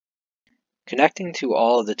Connecting to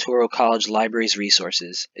all of the Touro College Libraries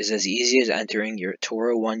resources is as easy as entering your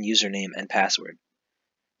Touro1 username and password.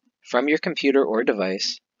 From your computer or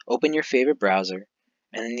device, open your favorite browser,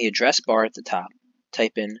 and in the address bar at the top,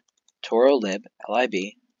 type in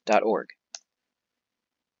touroone.touro.edu.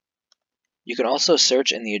 You can also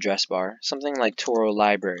search in the address bar something like Touro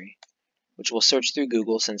Library, which will search through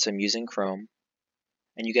Google since I'm using Chrome,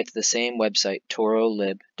 and you get to the same website,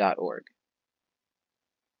 touroolib.org.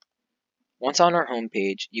 Once on our home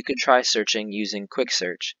page, you could try searching using Quick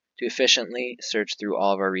Search to efficiently search through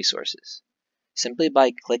all of our resources. Simply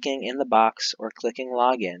by clicking in the box or clicking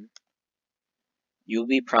Login, you will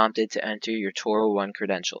be prompted to enter your Touro1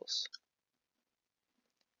 credentials.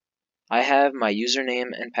 I have my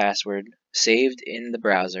username and password saved in the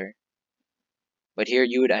browser, but here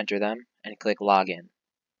you would enter them and click Login.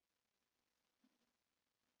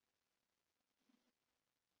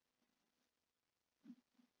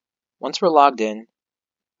 Once we're logged in,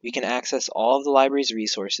 we can access all of the library's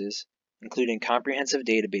resources, including comprehensive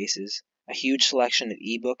databases, a huge selection of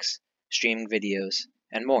ebooks, streaming videos,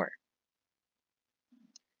 and more.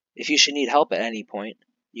 If you should need help at any point,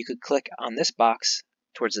 you could click on this box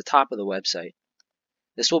towards the top of the website.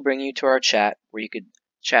 This will bring you to our chat where you could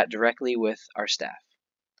chat directly with our staff.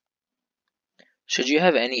 Should you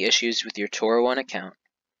have any issues with your Touro1 account,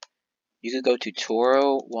 you could go to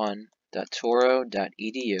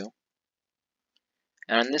touroone.touro.edu,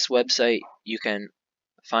 and on this website you can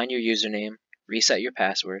find your username, reset your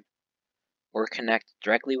password, or connect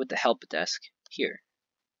directly with the help desk here.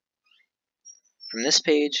 From this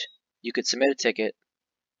page, you could submit a ticket,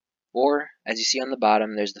 or as you see on the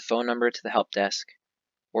bottom, there's the phone number to the help desk,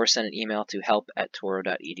 or send an email to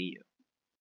help@touro.edu.